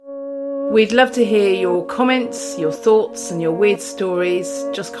We'd love to hear your comments, your thoughts and your weird stories.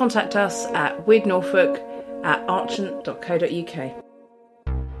 Just contact us at weirdnorfolk@archant.co.uk.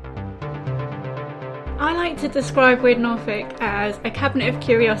 I like to describe Weird Norfolk as a cabinet of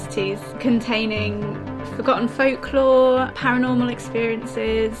curiosities containing forgotten folklore, paranormal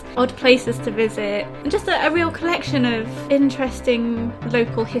experiences, odd places to visit, and just a real collection of interesting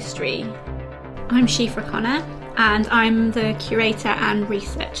local history. I'm Shifra Connor, and I'm the curator and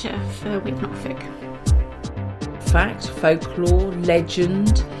researcher for Weird Norfolk. Fact, folklore,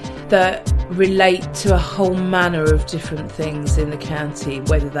 legend that relate to a whole manner of different things in the county,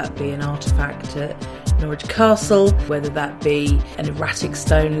 whether that be an artefact at Norwich Castle, whether that be an erratic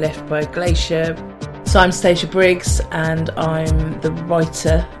stone left by a glacier. So I'm Stacia Briggs and I'm the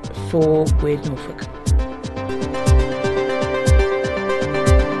writer for Weird Norfolk.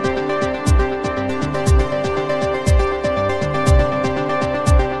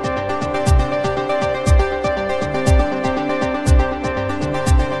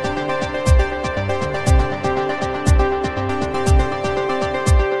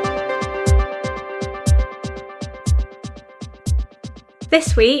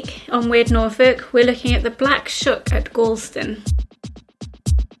 This week on Weird Norfolk, we're looking at the Black Shuck at Gorleston.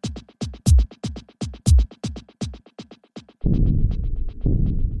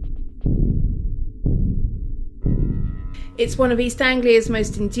 It's one of East Anglia's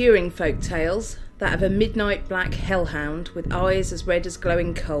most enduring folk tales, that of a midnight black hellhound with eyes as red as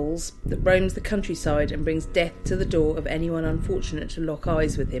glowing coals that roams the countryside and brings death to the door of anyone unfortunate to lock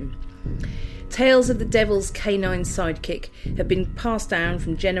eyes with him. Tales of the devil's canine sidekick have been passed down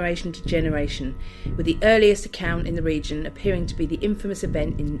from generation to generation, with the earliest account in the region appearing to be the infamous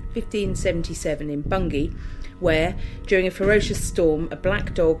event in 1577 in Bungay, where, during a ferocious storm, a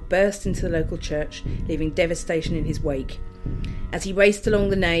black dog burst into the local church, leaving devastation in his wake. As he raced along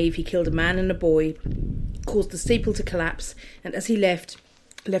the nave, he killed a man and a boy, caused the steeple to collapse, and as he left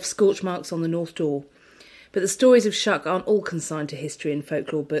scorch marks on the north door. But the stories of Shuck aren't all consigned to history and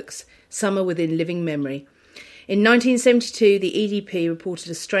folklore books. Some are within living memory. In 1972, the EDP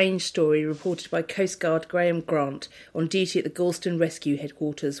reported a strange story reported by Coast Guard Graham Grant on duty at the Gorleston Rescue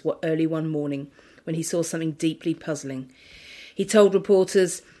Headquarters early one morning when he saw something deeply puzzling. He told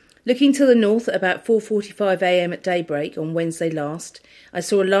reporters, "Looking to the north at about 4:45 a.m. at daybreak on Wednesday last, I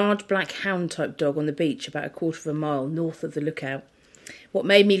saw a large black hound-type dog on the beach about a quarter of a mile north of the lookout. What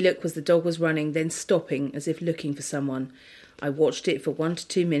made me look was the dog was running, then stopping as if looking for someone. I watched it for 1 to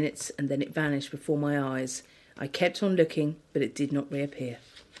 2 minutes and then it vanished before my eyes. I kept on looking, but it did not reappear."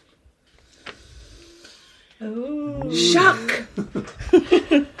 Oh, Shuck!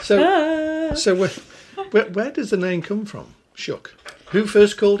 So where does the name come from? Shuck. Who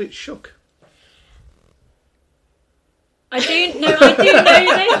first called it Shuck? I do know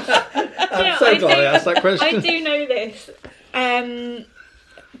this. I'm so glad I asked that question. I do know this,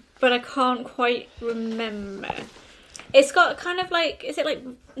 but I can't quite remember. It's got kind of like, is it like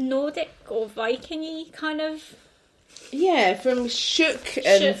Nordic or Viking-y kind of? Yeah, from Shuck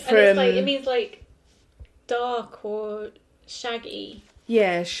and from... And it's like, it means like dark or shaggy.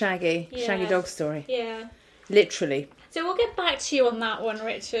 Yeah, shaggy. Yeah. Shaggy dog story. Yeah. Literally. So we'll get back to you on that one,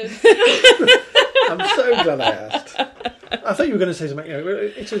 Richard. I'm so glad I asked. I thought you were going to say something.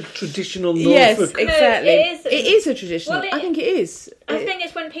 It's a traditional Norfolk. Yes, exactly. No, it is a traditional. Well, I think it is. I think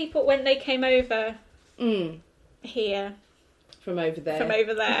it's when they came over here. From over there. From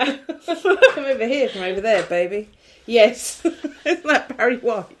over there. Come over here, from over there, baby. Yes. Isn't that Barry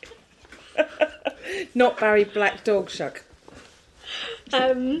White? Not Barry Black Dog Shuck.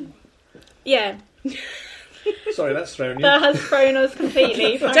 Yeah. Sorry, that's thrown you. That has thrown us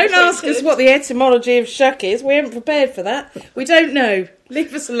completely. Don't ask us what the etymology of Shuck is. We haven't prepared for that. We don't know.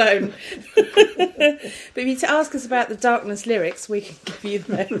 Leave us alone. But if you ask us about the Darkness lyrics, we can give you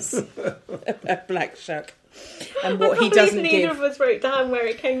those about Black Shuck and what he doesn't give. Neither of us wrote down where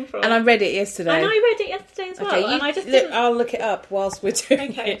it came from. And I read it yesterday. And I read it yesterday as well. Okay, and I just didn't... I'll look it up whilst we're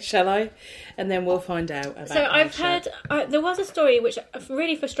doing it, shall I? And then we'll find out about it. So I've heard... there was a story which,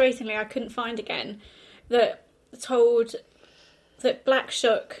 really frustratingly, I couldn't find again, that told that Black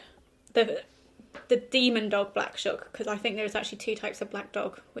Shuck, the demon dog Black Shuck, because I think there's actually 2 types of black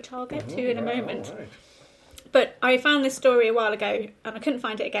dog, which I'll get to in a moment. Right. But I found this story a while ago, and I couldn't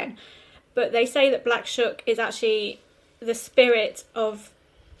find it again. But they say that Black Shuck is actually the spirit of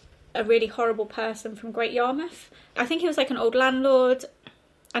a really horrible person from Great Yarmouth. I think he was like an old landlord,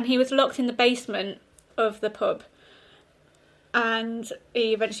 and he was locked in the basement of the pub. And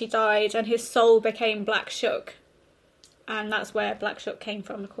he eventually died, and his soul became Black Shuck. And that's where Black Shuck came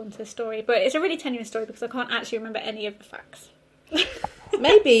from, according to the story. But it's a really tenuous story because I can't actually remember any of the facts.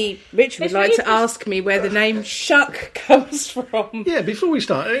 Maybe Richard would It's like really to ask me where the name Shuck comes from. Yeah, before we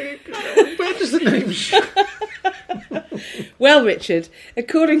start, where does the name Shuck? Well, Richard,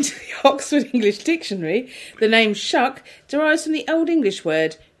 according to the Oxford English Dictionary, the name Shuck derives from the Old English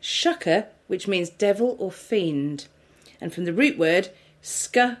word shucker, which means devil or fiend, and from the root word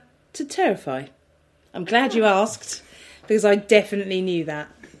ska, to terrify. I'm glad you asked, because I definitely knew that.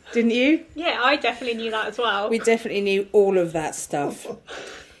 Didn't you? Yeah, I definitely knew that as well. We definitely knew all of that stuff.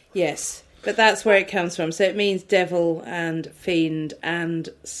 Yes, but that's where it comes from. So it means devil and fiend and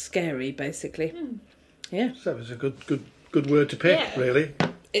scary, basically. Yeah. So it's a good word to pick, Yeah. really.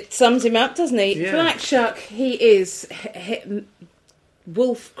 It sums him up, doesn't he? Yeah. Black Shuck, he is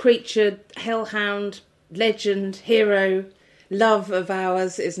wolf creature, hellhound, legend, hero, love of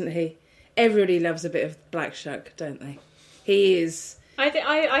ours, isn't he? Everybody loves a bit of Black Shuck, don't they? He is... I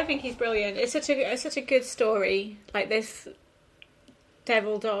think he's brilliant. It's such a good story. Like this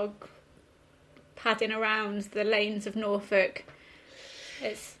devil dog padding around the lanes of Norfolk.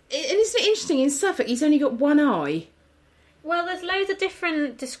 Isn't it interesting, in Suffolk he's only got one eye? Well, there's loads of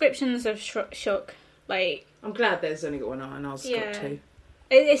different descriptions of Shuck. Like, I'm glad there's only got one eye and Oz got two.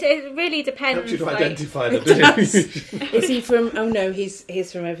 It really depends. Helps you to like- identify them, doesn't it? Is he from... Oh no, he's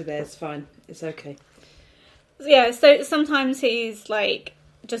from over there, it's fine. It's okay. Yeah, so sometimes he's like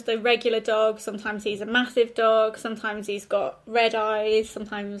just a regular dog, sometimes he's a massive dog, sometimes he's got red eyes,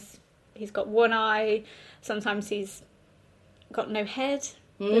 sometimes he's got one eye, sometimes he's got no head.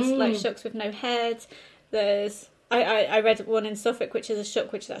 There's like Shucks with no head. There's I read one in Suffolk which is a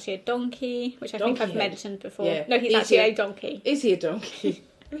Shuck which is actually a donkey, which I think Donkey I've head. mentioned before. Yeah. No, he's Is actually he a donkey. Is he a donkey?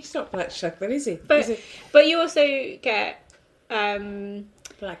 He's not Black Shuck then, is he? But Is but you also get he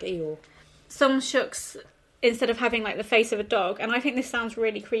Black Eeyore? some Shucks, instead of having like the face of a dog, and I think this sounds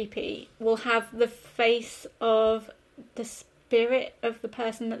really creepy, will have the face of the spirit of the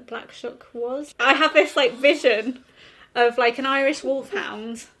person that Black Shuck was. I have this like vision of like an Irish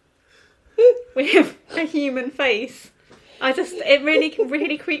wolfhound with a human face. It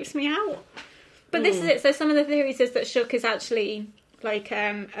really creeps me out. But this is it. So some of the theories is that Shuck is actually like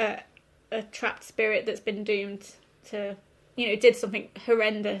a trapped spirit that's been doomed to, did something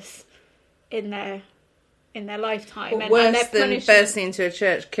horrendous in their lifetime. Or and worse their than punishment- bursting into a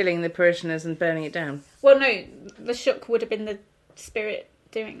church, killing the parishioners and burning it down. Well, no, the Shuck would have been the spirit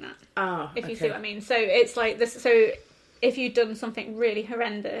doing that. Ah, If you see what I mean. So it's like this. So if you'd done something really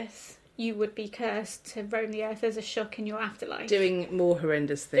horrendous, you would be cursed to roam the earth as a Shuck in your afterlife. Doing more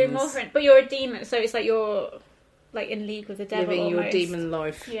horrendous things. Doing more horrendous. But you're a demon, so it's like you're like in league with the devil. Living your almost. demon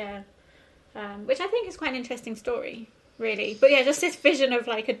life. Yeah. Which I think is quite an interesting story, really. But yeah, just this vision of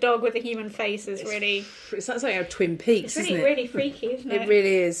like a dog with a human face is really... It's like something out of Twin Peaks, It's really, isn't it? really freaky, isn't it? It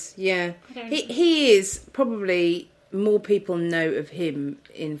really is, yeah. I don't- He is probably... More people know of him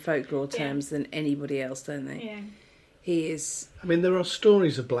in folklore Yeah. terms than anybody else, don't they? Yeah. He is... I mean, there are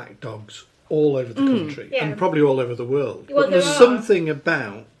stories of black dogs all over the country Yeah. and probably all over the world. Well, but there's there are. something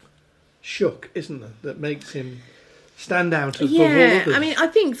about Shuck, isn't there, that makes him stand out above all Yeah, others. I mean, I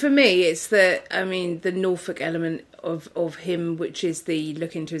think for me it's the Norfolk element of him, which is the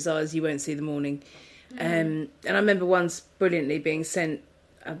look into his eyes, you won't see the morning. And I remember once brilliantly being sent,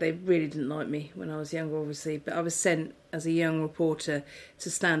 they really didn't like me when I was younger, obviously, but I was sent as a young reporter to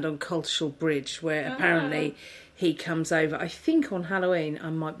stand on Coltishall Bridge, where apparently he comes over, I think on Halloween, I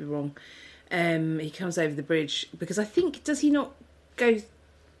might be wrong, he comes over the bridge, because I think, does he not go,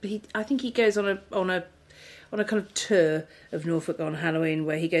 I think he goes on a kind of tour of Norfolk on Halloween,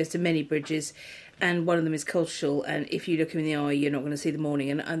 where he goes to many bridges, and one of them is Coltishall, and if you look him in the eye, you're not going to see the morning,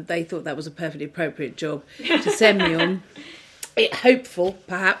 and they thought that was a perfectly appropriate job to send me on. Hopeful,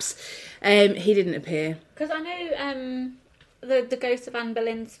 perhaps. He didn't appear. Because I know the ghost of Anne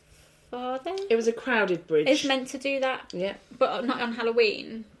Boleyn's father It was a crowded bridge. is meant to do that, Yeah. but not on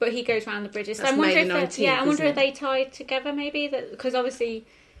Halloween. But he goes around the bridges. So That's I wonder May if the they- 19th, I wonder isn't if it? they tied together maybe that, because obviously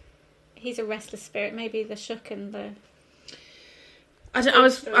he's a restless spirit. Maybe the Shuck and the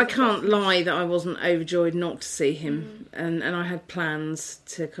I can't lie that I wasn't overjoyed not to see him, and I had plans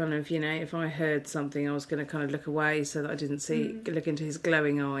to kind of, if I heard something, I was going to kind of look away so that I didn't look into his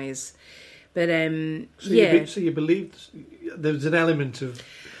glowing eyes. But So you believed there was an element of...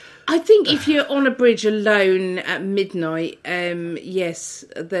 I think if you're on a bridge alone at midnight, yes,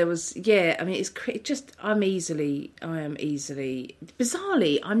 there was. Yeah, I mean, I am easily.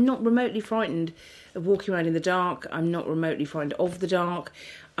 Bizarrely, I'm not remotely frightened of walking around in the dark. I'm not remotely frightened of the dark.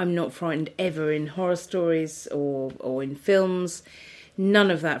 I'm not frightened ever in horror stories or in films. None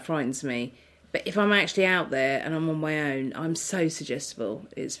of that frightens me. But if I'm actually out there and I'm on my own, I'm so suggestible.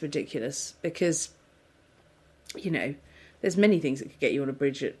 It's ridiculous because, There's many things that could get you on a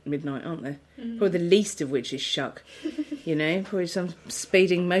bridge at midnight, aren't there? Probably the least of which is Shuck. Probably some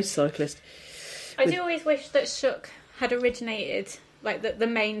speeding motorcyclist. I do always wish that Shuck had originated, like the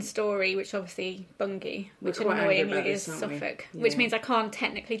main story, which obviously Bungay, which We're quite angry annoyingly about is this, aren't we? Suffolk, Yeah. which means I can't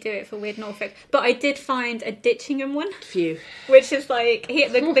technically do it for Weird Norfolk. But I did find a Ditchingham one, Phew. which is like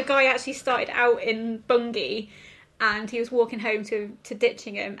the guy actually started out in Bungay, and he was walking home to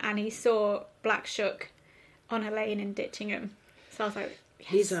Ditchingham, and he saw Black Shuck on a lane in Ditchingham. So I was like, yes,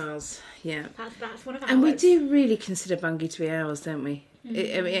 He's ours, yeah. that's one of ours. And we do really consider Bungay to be ours, don't we? I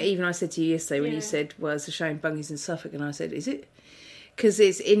mean, even I said to you yesterday when Yeah. you said, well, it's a shame Bungay's in Suffolk, and I said, is it? Because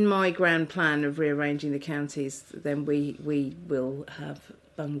it's in my grand plan of rearranging the counties, then we will have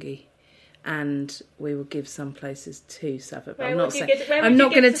Bungay. And we will give some places to Suffolk. But Where I'm would not you saying, give- where I'm would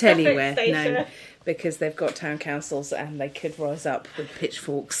not you going give to to tell you Suffolk, where, Stacia? no, because they've got town councils and they could rise up with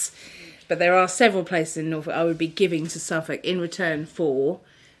pitchforks. But there are several places in Norfolk I would be giving to Suffolk in return for,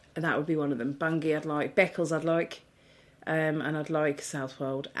 and that would be one of them. Bungay I'd like, Beccles I'd like, and I'd like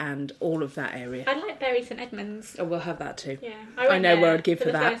Southwold and all of that area. I'd like Bury St Edmunds. Oh, we'll have that too. Yeah, I went know there where I'd give for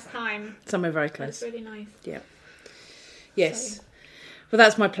the that. first time. Somewhere very It was close. really nice. Yeah. Yes. Well,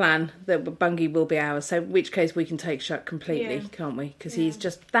 that's my plan, that Bungay will be ours. So in which case we can take Shuck completely, Yeah. can't we? Because Yeah. he's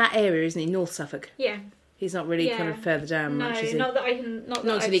just that area, isn't he? North Suffolk. Yeah. He's not really kind Yeah. of further down No, much, is he? not that I can. Not Not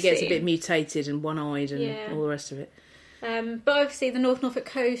that until he I've gets seen. a bit mutated and one-eyed and Yeah. all the rest of it. But obviously, the North Norfolk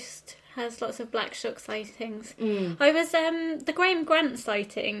coast has lots of Black Shuck sightings. Mm. I was the Graham Grant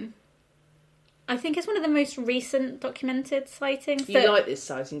sighting. I think it's one of the most recent documented sightings. You like this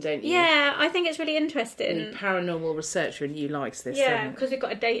sighting, don't you? Yeah, I think it's really interesting. You're a paranormal researcher and you likes this, Yeah, don't you? because we've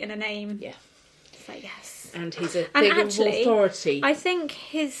got a date and a name. Yeah. So yes. And he's a And figure actually, of authority. I think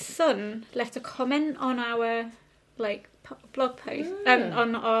his son left a comment on our blog post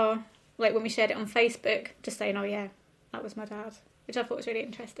on our when we shared it on Facebook, just saying, "Oh yeah, that was my dad," which I thought was really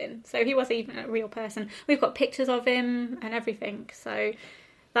interesting. So he was even a real person. We've got pictures of him and everything. So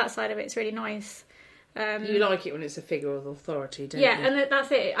that side of it's really nice. You like it when it's a figure of authority, don't you? Yeah, and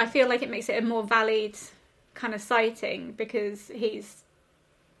that's it. I feel like it makes it a more valid kind of sighting because he's.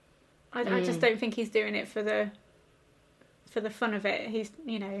 I just don't think he's doing it for the fun of it. He's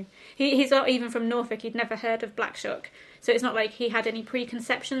he's not even from Norfolk. He'd never heard of Black Shuck, so it's not like he had any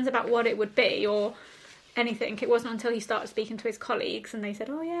preconceptions about what it would be or anything. It wasn't until he started speaking to his colleagues and they said,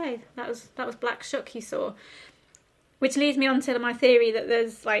 "Oh yeah, that was Black Shuck he saw," which leads me on to my theory that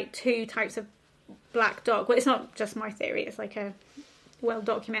there's like two types of black dog. Well, it's not just my theory, it's like a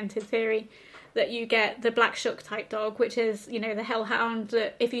well-documented theory that you get the Black Shuck type dog, which is, the hellhound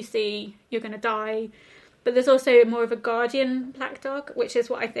that if you see, you're going to die. But there's also more of a guardian black dog, which is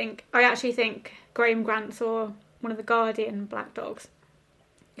what I actually think Graham Grant saw one of the guardian black dogs.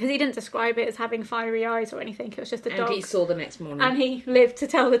 Because he didn't describe it as having fiery eyes or anything, it was just a dog. And he saw the next morning. And he lived to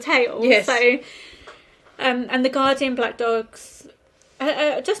tell the tale. Yes. So, and the guardian black dogs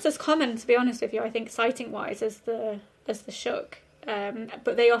are just as common, to be honest with you, I think, sighting-wise, as the Shuck.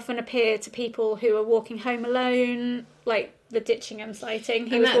 But they often appear to people who are walking home alone, like the Ditchingham sighting.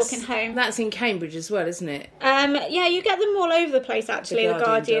 He was walking home. That's in Cambridge as well, isn't it? Yeah, you get them all over the place, actually, the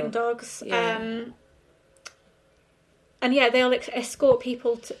guardian dog. dogs. Yeah. And yeah, they'll escort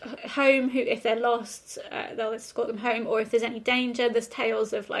people home who, if they're lost, they'll escort them home. Or if there's any danger, there's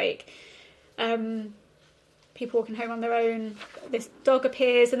tales of people walking home on their own. This dog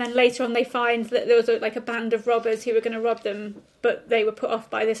appears, and then later on they find that there was a band of robbers who were going to rob them, but they were put off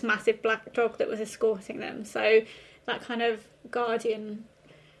by this massive black dog that was escorting them. So that kind of guardian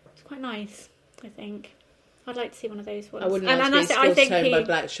is quite nice, I think. I'd like to see one of those ones. I wouldn't like to be escorted home by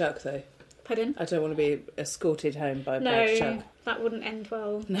Black Shuck, though. Pardon? I don't want to be escorted home by Black Shuck. No, that wouldn't end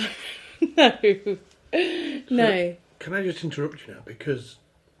well. No. No. Can I just interrupt you now? Because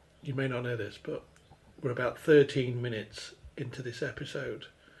you may not know this, but we're about 13 minutes into this episode.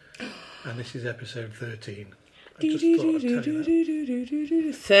 And this is episode 13. I just thought I'd tell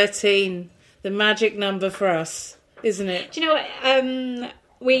you that. 13. The magic number for us, isn't it? Do you know what?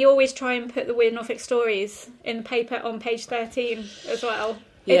 We always try and put the Weird Norfolk stories in the paper on page 13 as well.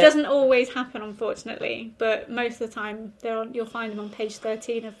 Yeah. It doesn't always happen, unfortunately, but most of the time you'll find them on page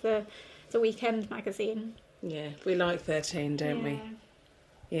 13 of the Weekend magazine. Yeah, we like 13, don't we?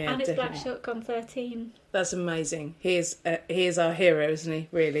 Yeah, and it's definitely. Black Shuck on 13. That's amazing. He is our hero, isn't he?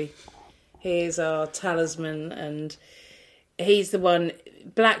 Really, he is our talisman, and he's the one.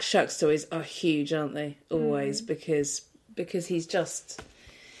 Black Shuck stories are huge, aren't they? Always, because he's just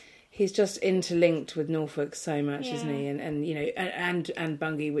interlinked with Norfolk so much, isn't he? And and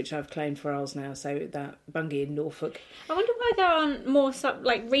Bungay, which I've claimed for ours now. So that Bungay in Norfolk. I wonder why there aren't more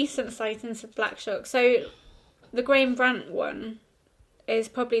recent sightings of Black Shuck. So the Graham Brandt one is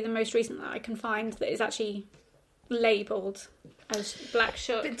probably the most recent that I can find that is actually labelled as Black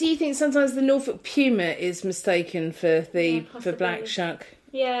Shuck. But do you think sometimes the Norfolk Puma is mistaken for for Black Shuck?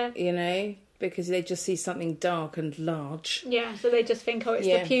 Yeah. You know, because they just see something dark and large. Yeah, so they just think, oh, it's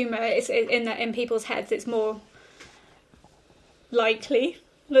the Puma. It's in people's heads. It's more likely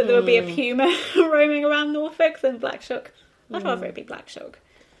that there will be a Puma roaming around Norfolk than Black Shuck. I'd rather it be Black Shuck.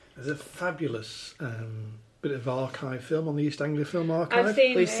 There's a fabulous bit of archive film on the East Anglia Film Archive.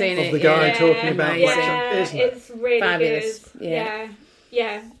 We've seen it. Of the guy talking about amazing. Black Shuck, isn't it? It's really fabulous. good.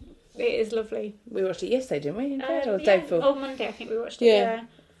 Yeah. It is lovely. We watched it yesterday, didn't we? In bed or the day before? Oh, Monday, I think we watched it.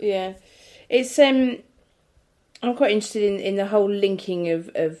 Yeah. It's I'm quite interested in the whole linking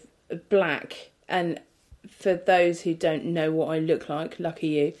of black, and for those who don't know what I look like, lucky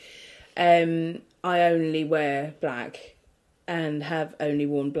you, I only wear black and have only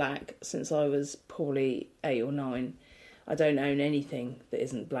worn black since I was probably 8 or 9. I don't own anything that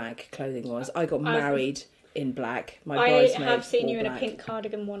isn't black clothing wise. I got married in black. My bridesmaid have seen you in black. a pink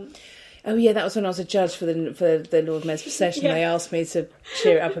cardigan once. Oh yeah, that was when I was a judge for the Lord Mayor's procession. They asked me to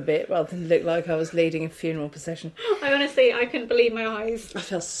cheer it up a bit rather than look like I was leading a funeral procession. I couldn't believe my eyes. I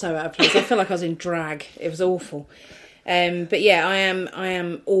felt so out of place. I felt like I was in drag. It was awful. But yeah, I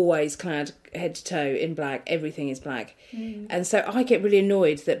am always clad head to toe in black. Everything is black, and so I get really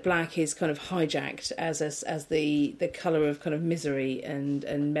annoyed that black is kind of hijacked as the colour of kind of misery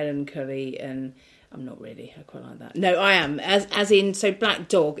and melancholy. And I'm not really. I quite like that. No, I am. As in, so black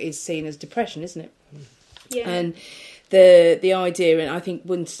dog is seen as depression, isn't it? Yeah. And the idea, and I think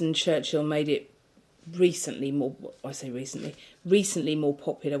Winston Churchill made it recently more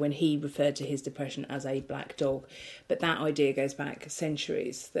popular when he referred to his depression as a black dog. But that idea goes back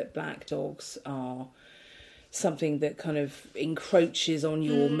centuries, that black dogs are something that kind of encroaches on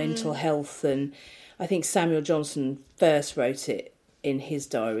your mental health. And I think Samuel Johnson first wrote it in his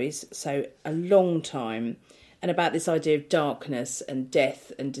diaries, so a long time, and about this idea of darkness and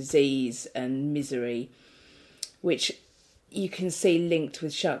death and disease and misery, which you can see linked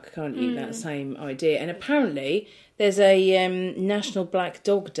with Shuck, can't you? That same idea. And apparently there's a National Black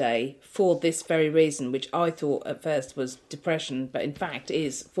Dog Day for this very reason, which I thought at first was depression, but in fact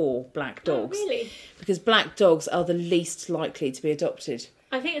is for black dogs. Oh, really? Because black dogs are the least likely to be adopted.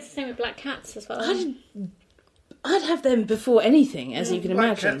 I think it's the same with black cats as well. I'd have them before anything, as you can Black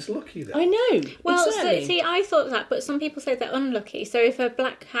imagine. cat's lucky then. I know. Well, exactly. so, see, I thought that, but some people say they're unlucky. So if a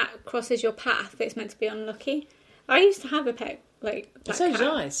black cat crosses your path, it's meant to be unlucky. I used to have a pet, black so cat. did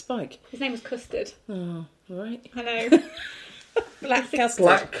I, Spike. His name was Custard. Oh, right. I know. Black custard.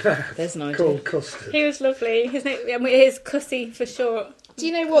 Black cat There's an idea. called Custard. He was lovely. His name is Cussy for short. Do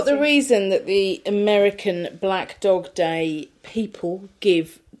you know what the reason that the American Black Dog Day people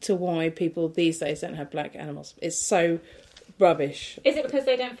give to why people these days don't have black animals? It's so rubbish. Is it because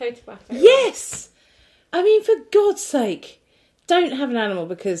they don't photograph it? Yes! I mean, for God's sake, don't have an animal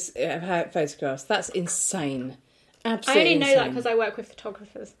because of how it photographs. That's insane. Absolutely I only know insane. that because I work with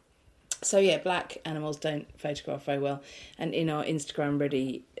photographers. So yeah, black animals don't photograph very well. And in our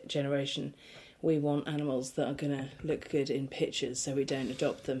Instagram-ready generation, we want animals that are going to look good in pictures, so we don't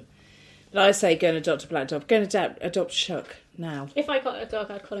adopt them. But I say go and adopt a black dog. Go and adopt Shuck now. If I got a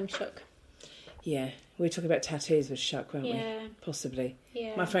dog, I'd call him Shuck. Yeah, we were talking about tattoos with Shuck, weren't we? Possibly.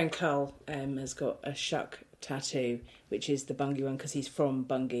 Yeah. My friend Carl has got a Shuck tattoo, which is the Bungay one, because he's from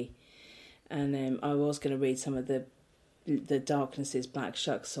Bungay. And I was going to read some of the Darkness's Black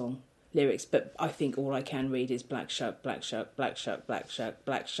Shuck song lyrics, but I think all I can read is Black Shuck, Black Shuck, Black Shuck, Black Shuck,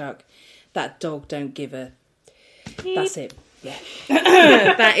 Black Shuck. That dog don't give a... That's it. Yeah.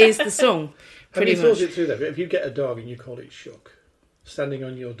 That is the song, pretty Have you much. thought it through though? If you get a dog and you call it Shuck, standing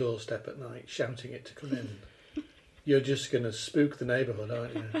on your doorstep at night, shouting it to come in, you're just going to spook the neighbourhood,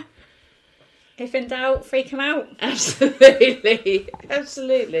 aren't you? If in doubt, freak him out. Absolutely.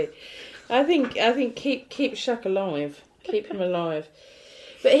 I think keep Shuck alive. Keep him alive.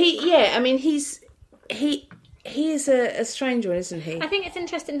 But he is a strange one, isn't he? I think it's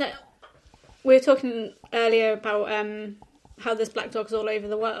interesting that we were talking earlier about how there's black dogs all over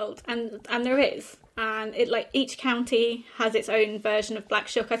the world, and there is, and it like each county has its own version of Black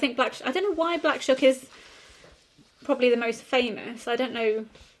Shuck. I think I don't know why Black Shuck is probably the most famous. I don't know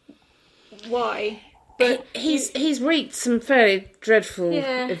why, but he's reaped some fairly dreadful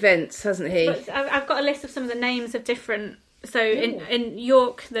events, hasn't he? But I've got a list of some of the names of different. So in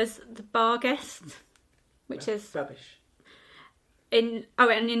York, there's the Barguest, which is rubbish. and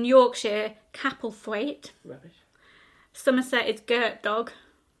in Yorkshire, Capelthwaite. Rubbish. Somerset, it's Gert Dog.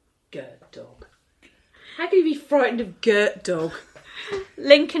 Gert Dog. How can you be frightened of Gert Dog?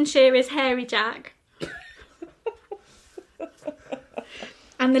 Lincolnshire is Hairy Jack.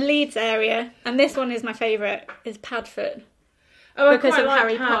 And the Leeds area, and this one is my favourite, is Padfoot. Oh, Because I of quite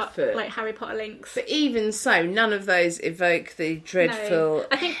Harry like Potter, Padfoot. like Harry Potter links. But even so, none of those evoke the dreadful,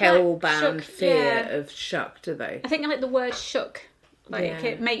 I think hell-bound Shook, fear yeah. of Shuck, do they? I think I like the word shook. Like, Yeah.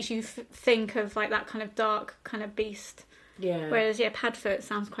 it makes you think of, like, that kind of dark kind of beast. Yeah. Whereas, Padfoot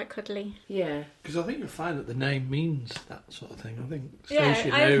sounds quite cuddly. Yeah. Because I think you'll find that the name means that sort of thing. I think Yeah,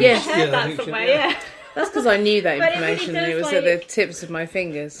 Stacey I knows. Yes. heard I that think she- somewhere, yeah. That's because I knew that But it really information and it does, was at the like, tips of my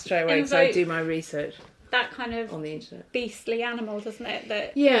fingers straight away because I invoke- do my research That kind of on the internet. beastly animal, doesn't it?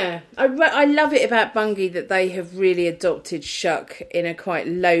 That Yeah, I love it about Bungie that they have really adopted Shuck in a quite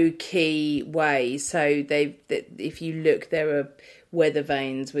low key way. So if you look, there are weather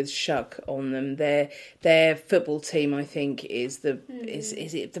vanes with Shuck on them. Their football team, I think, is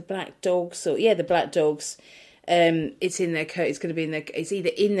is it the Black Dogs or the Black Dogs. It's in their coat. It's going to be in their. It's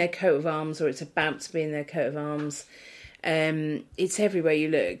either in their coat of arms or it's about to be in their coat of arms. It's everywhere you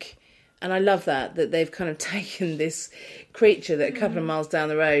look. And I love that they've kind of taken this creature that a couple of miles down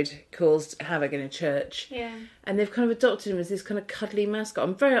the road caused havoc in a church. Yeah. And they've kind of adopted him as this kind of cuddly mascot.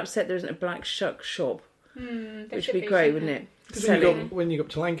 I'm very upset there isn't a Black Shuck shop, which would be great, wouldn't it? Because when you go up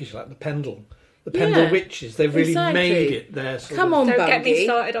to Lancashire, like the Pendle Witches, they've really exactly. made it their sort Come of... on, Don't Bungie. get me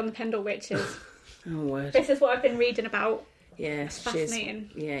started on the Pendle Witches. Oh, word. This is what I've been reading about. Yes, It's fascinating.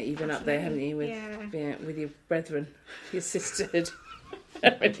 Yeah, you've been up there, haven't you, with with your brethren, your sisterhood,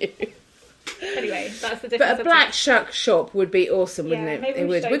 haven't you? Anyway, that's the difference. But a Black Shuck shop would be awesome, wouldn't Yeah, it? maybe It we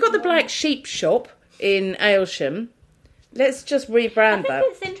would. should We've got the open Black one. Sheep shop in Aylsham. Let's just I rebrand think that.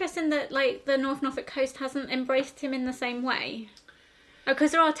 it's interesting that like the North Norfolk coast hasn't embraced him in the same way.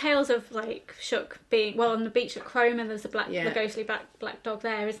 Because there are tales of like Shuck being on the beach at Cromer. There's the ghostly black dog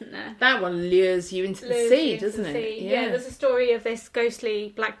there, isn't there? That one lures you into the Lures sea, you into doesn't the it? sea. Yeah, there's a story of this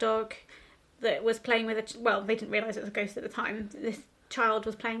ghostly black dog that was playing with they didn't realise it was a ghost at the time. This child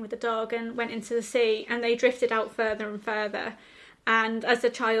was playing with the dog and went into the sea, and they drifted out further and further. And as the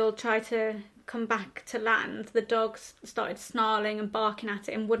child tried to come back to land, the dog started snarling and barking at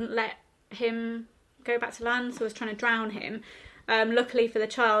it and wouldn't let him go back to land, so was trying to drown him. Luckily for the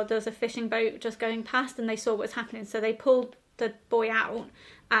child, there was a fishing boat just going past and they saw what was happening, so they pulled the boy out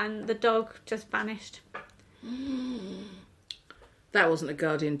and the dog just vanished. That wasn't a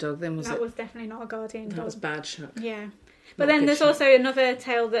guardian dog then, was it? That was definitely not a guardian dog. That was bad Shuck. Yeah. Not But then good there's Shuck. also another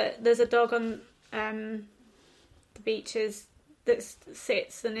tale that there's a dog on the beaches that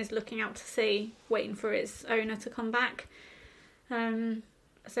sits and is looking out to sea, waiting for its owner to come back.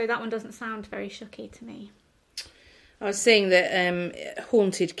 So that one doesn't sound very Shucky to me. I was seeing that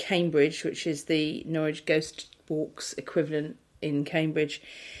Haunted Cambridge, which is the Norwich Ghost Walks equivalent in Cambridge,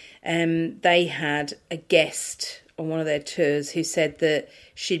 they had a guest on one of their tours who said that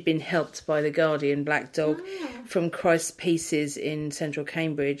she'd been helped by the guardian black dog from Christ's Pieces in central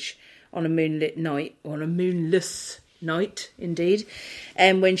Cambridge on a moonlit night, or on a moonless night indeed,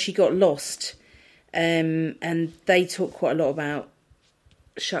 when she got lost. And they talk quite a lot about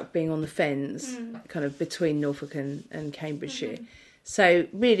Shuck being on the fens, kind of between Norfolk and Cambridgeshire. So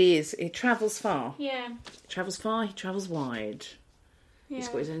really it travels far. Yeah. It travels far, he travels wide. Yeah. He's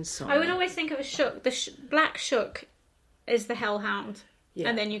got his own song. I would always think of a Shuck. The Black Shuck is the Hellhound. Yeah.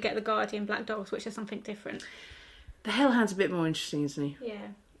 And then you get the Guardian Black Dogs, which is something different. The Hellhound's a bit more interesting, isn't he? Yeah.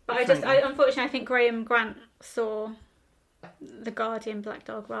 But Frankly. unfortunately, I think Graham Grant saw the Guardian Black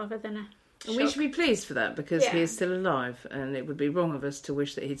Dog rather than a And we Shuck. should be pleased for that, because he Yeah. is still alive, and it would be wrong of us to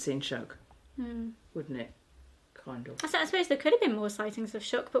wish that he'd seen Shuck, wouldn't it? Kind of. I suppose there could have been more sightings of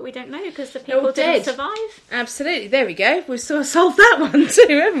Shuck, but we don't know because the people all didn't dead. survive. Absolutely. There we go. We've sort of solved that one too,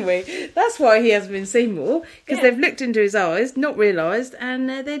 haven't we? That's why he hasn't been seen more, because Yeah. they've looked into his eyes, not realised, and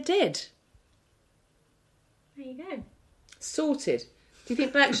they're dead. There you go. Sorted. Do you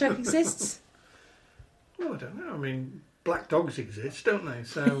think Black Shuck exists? Well, I don't know. I mean, black dogs exist, don't they?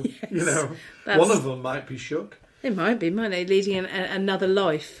 So, you know, That's- one of them might be Shuck. It might be, mightn't they? Leading another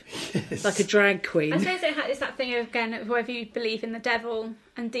life. Yes. Like a drag I queen. suppose it's that thing of, again, of whether you believe in the devil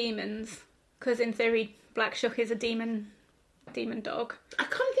and demons, because in theory, Black Shuck is a demon dog. I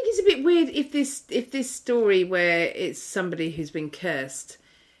kind of think it's a bit weird if this story where it's somebody who's been cursed,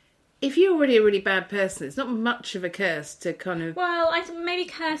 if you're already a really bad person, it's not much of a curse to kind of... Well, maybe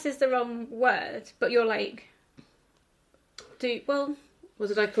curse is the wrong word, but you're like, What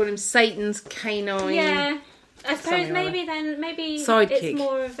did I call him? Satan's canine... yeah. I suppose Something like maybe Sidekick. it's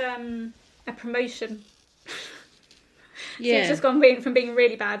more of a promotion. Yeah. So it's just gone from being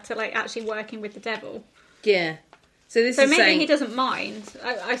really bad to like actually working with the devil. Yeah. So this So is maybe saying... he doesn't mind.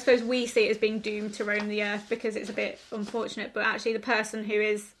 I suppose we see it as being doomed to roam the earth because it's a bit unfortunate, but actually the person who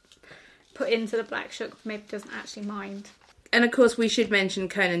is put into the Black Shuck maybe doesn't actually mind. And of course, we should mention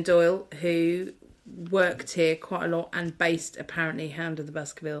Conan Doyle, who worked here quite a lot and based apparently Hound of the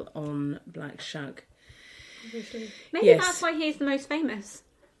Baskerville on Black Shuck. Obviously. Maybe Yes. that's why he's the most famous.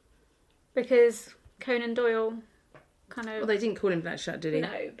 Because Conan Doyle kind of... Well, they didn't call him Black Shuck, did he?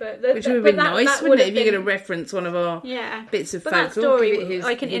 No, but... Which would have been nice, wouldn't it? If you're going to reference one of our bits of but folklore. that story, give it his-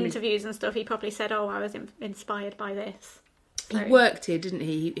 like in him- interviews and stuff, he probably said, I was inspired by this. He worked here, didn't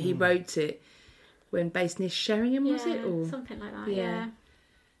he? He wrote it when based near Sheringham, was it? Or something like that,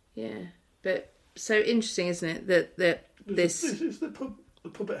 yeah. But so interesting, isn't it? That this is the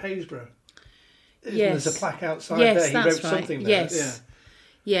pub at Haysborough. Yes. There's a plaque outside Yes, there. He that's wrote right. something there. Yes.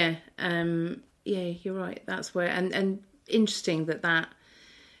 Yeah. You're right. That's where and interesting that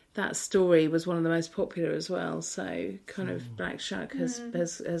story was one of the most popular as well. So kind of Black Shuck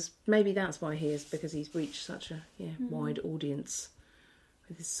has maybe that's why he is, because he's reached such a wide audience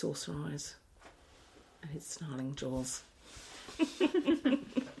with his saucer eyes and his snarling jaws.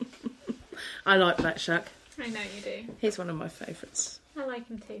 I like Black Shuck. I know you do. He's one of my favourites. I like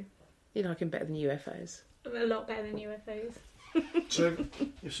him too. You like him better than UFOs. A lot better than UFOs. So,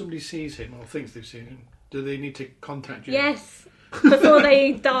 if somebody sees him or thinks they've seen him, do they need to contact you? Yes, before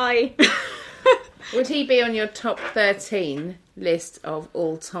they die. Would he be on your top 13 list of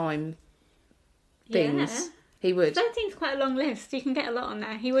all-time things? Yeah. He would. 13's quite a long list. You can get a lot on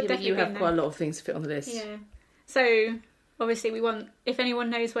there. He would Yeah, but definitely you be have in quite a there. lot of things to fit on the list. Yeah. So, obviously we want... If anyone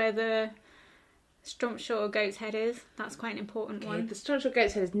knows where the Strumpshaw Goat's Head is, that's quite an important Okay, one. the Strumpshaw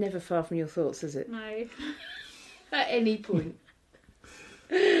Goat's Head is never far from your thoughts, is it? No. At any point.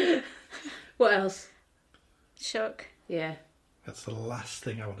 What else? Shook. Yeah. That's the last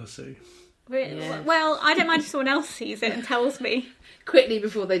thing I want to see. Yeah. Well, I don't mind if someone else sees it and tells me. Quickly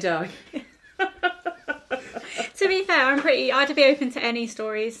before they die. To be fair, I'd be open to any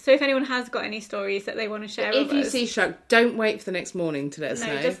stories. So if anyone has got any stories that they want to share If with you us, see Shuck, don't wait for the next morning to let us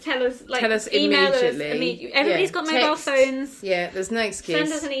know. just tell us. Tell us email immediately. us. Everybody's got mobile text. phones. Yeah, there's no excuse.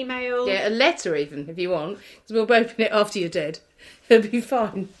 Send us an email. Yeah, a letter even, if you want. Because we'll open it after you're dead. It'll be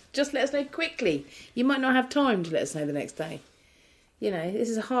fine. Just let us know quickly. You might not have time to let us know the next day. You know, this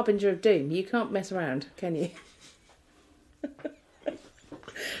is a harbinger of doom. You can't mess around, can you?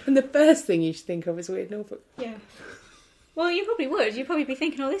 And the first thing you should think of is Weird Norfolk. Yeah. Well, you probably would. You'd probably be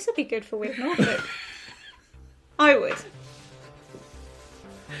thinking, this would be good for Weird Norfolk. I would.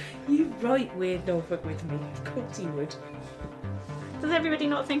 You write Weird Norfolk with me. Of course you would. Does everybody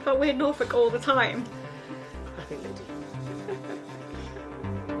not think about Weird Norfolk all the time? I think they do.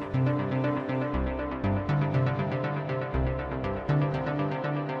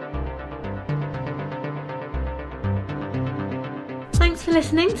 Thanks for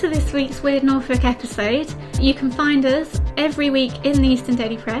listening to this week's Weird Norfolk episode. You can find us every week in the Eastern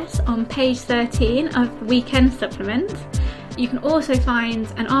Daily Press on page 13 of the Weekend Supplement. You can also find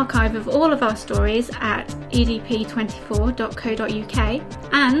an archive of all of our stories at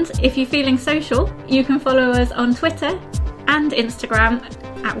edp24.co.uk. And if you're feeling social, you can follow us on Twitter and Instagram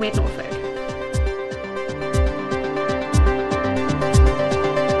at Weird Norfolk.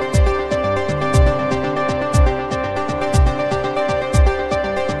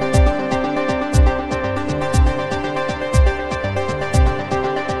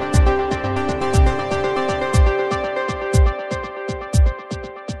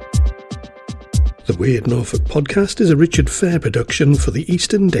 The Weird Norfolk podcast is a Richard Fair production for the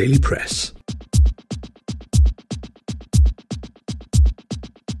Eastern Daily Press.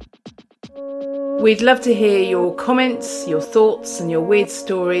 We'd love to hear your comments, your thoughts and your weird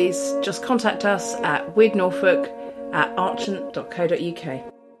stories. Just contact us at weirdnorfolk@archant.co.uk.